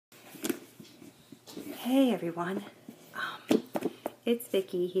Hey everyone, it's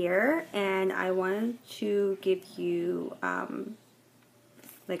Vicki here, and I wanted to give you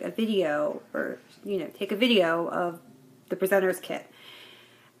like a video, or take a video of the presenters kit.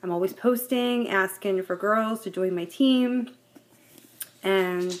 I'm always posting, asking for girls to join my team,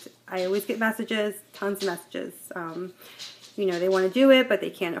 and I always get messages, tons of messages. They want to do it, but they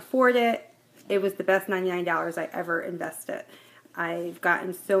can't afford it. It was the best $99 I ever invested. I've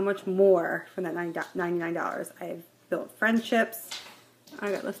gotten so much more from that $99. I've built friendships. I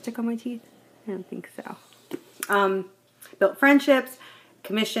got lipstick on my teeth? I don't think so. Built friendships,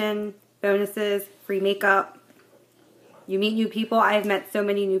 commission, bonuses, free makeup. You meet new people. I have met so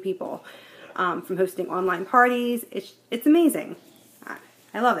many new people from hosting online parties. It's amazing.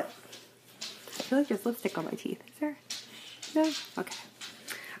 I love it. I feel like there's lipstick on my teeth. Is there? No? Okay.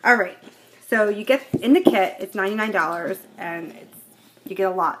 All right. So you get in the kit, it's $99, and you get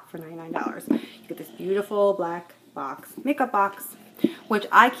a lot for $99. You get this beautiful black box, makeup box, which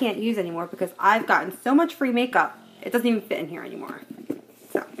I can't use anymore because I've gotten so much free makeup, it doesn't even fit in here anymore.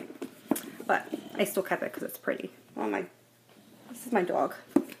 So, but I still kept it because it's pretty. Oh my, this is my dog.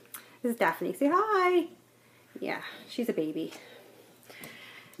 This is Daphne. Say hi. Yeah, she's a baby.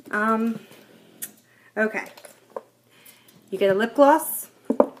 Okay. You get a lip gloss,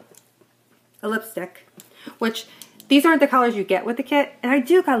 a lipstick, which these aren't the colors you get with the kit, and I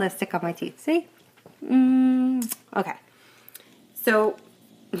do got lipstick on my teeth, see? Okay. So,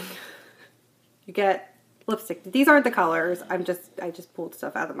 you get lipstick. These aren't the colors, I just pulled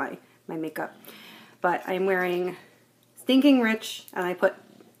stuff out of my makeup. But I'm wearing Stinking Rich, and I put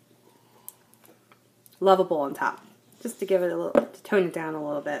Lovable on top, just to give it a little, to tone it down a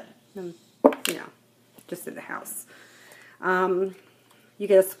little bit, and, just in the house. You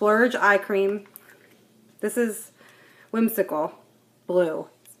get a Splurge eye cream. This is Whimsical Blue.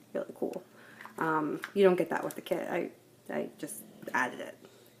 It's really cool. You don't get that with the kit. I just added it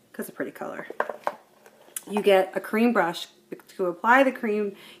because it's a pretty color. You get a cream brush. To apply the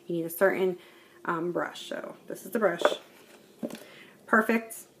cream, you need a certain brush. So this is the brush.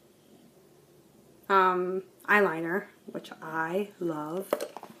 Perfect eyeliner, which I love.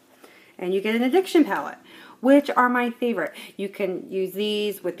 And you get an addiction palette, which are my favorite. You can use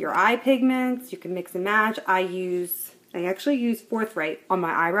these with your eye pigments. You can mix and match. I actually use Forthright on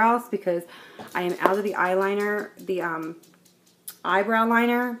my eyebrows because I am out of the eyeliner, the eyebrow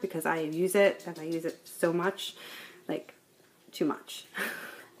liner, because I use it, and I use it so much, like too much.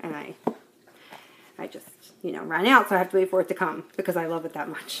 And I just, ran out, so I have to wait for it to come because I love it that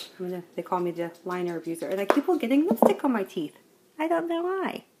much. They call me the liner abuser, and I keep on getting lipstick on my teeth. I don't know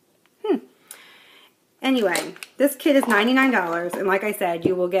why. Anyway, this kit is $99, and like I said,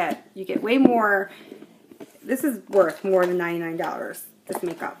 you get way more. This is worth more than $99, this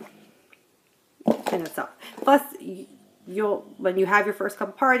makeup in itself. Plus, when you have your first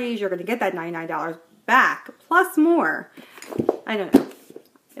couple parties, you're going to get that $99 back, plus more. I don't know.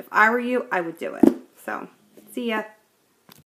 If I were you, I would do it. So, see ya.